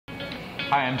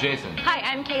Hi, I'm Jason. Hi,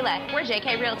 I'm Kayla. We're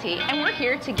JK Realty, and we're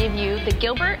here to give you the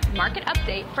Gilbert market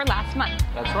update for last month.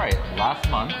 That's right. Last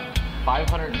month,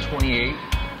 528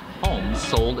 homes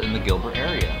sold in the Gilbert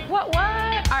area. What? All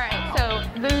right, so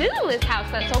the littlest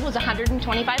house that sold was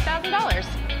 $125,000.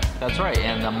 That's right,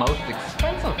 and the most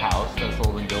expensive house that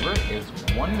sold in Gilbert is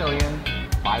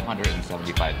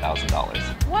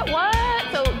 $1,575,000. What?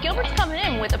 So Gilbert's coming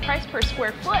in with a price per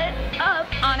square foot of,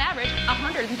 on average,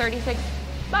 $136.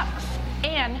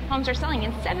 And homes are selling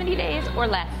in 70 days or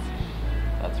less.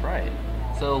 That's right.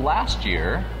 So last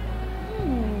year...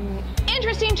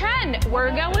 Interesting trend. We're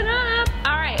going up.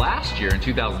 All right. Last year, in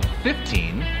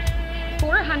 2015...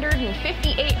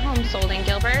 458 homes sold in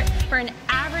Gilbert for an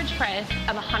average price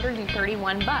of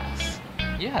 $131.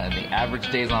 Yeah, and the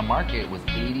average days on market was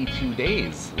 82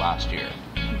 days last year.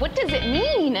 What does it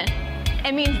mean?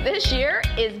 It means this year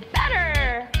is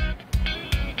better.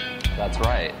 That's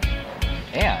right.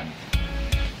 And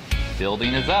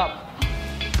building is up,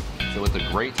 so it's a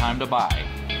great time to buy.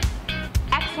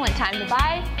 Excellent time to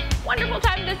buy, wonderful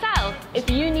time to sell. If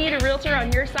you need a realtor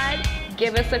on your side,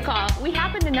 give us a call. We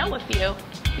happen to know a few.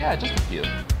 Yeah, just a few.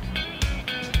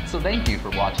 So thank you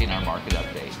for watching our market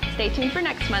update. Stay tuned for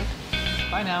next month.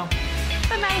 Bye now.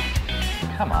 Bye-bye.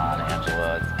 Come on,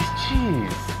 Angela.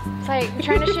 Jeez. It's like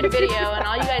trying to shoot a video and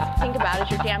all you guys think about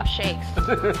is your damn shakes.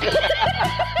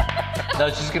 No,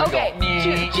 it's just gonna go.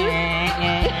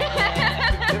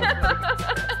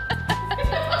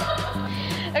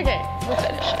 Okay, we'll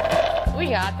finish. We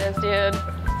got this, dude.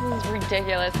 This is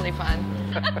ridiculously fun.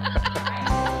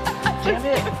 Damn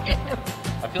it.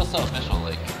 I feel so official,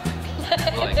 like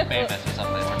famous or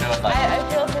something. We're doing like. I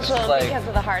feel official like, because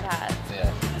of the hard hat. Yeah.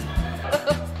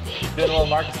 Doing a little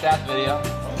market stats video.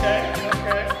 Okay.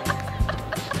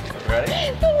 Ready?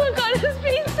 The look on his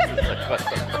face.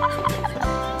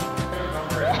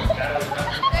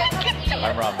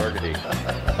 I'm Ron Burgundy.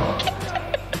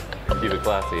 Keep it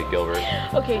classy, Gilbert.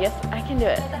 Okay, yes, I can do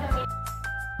it.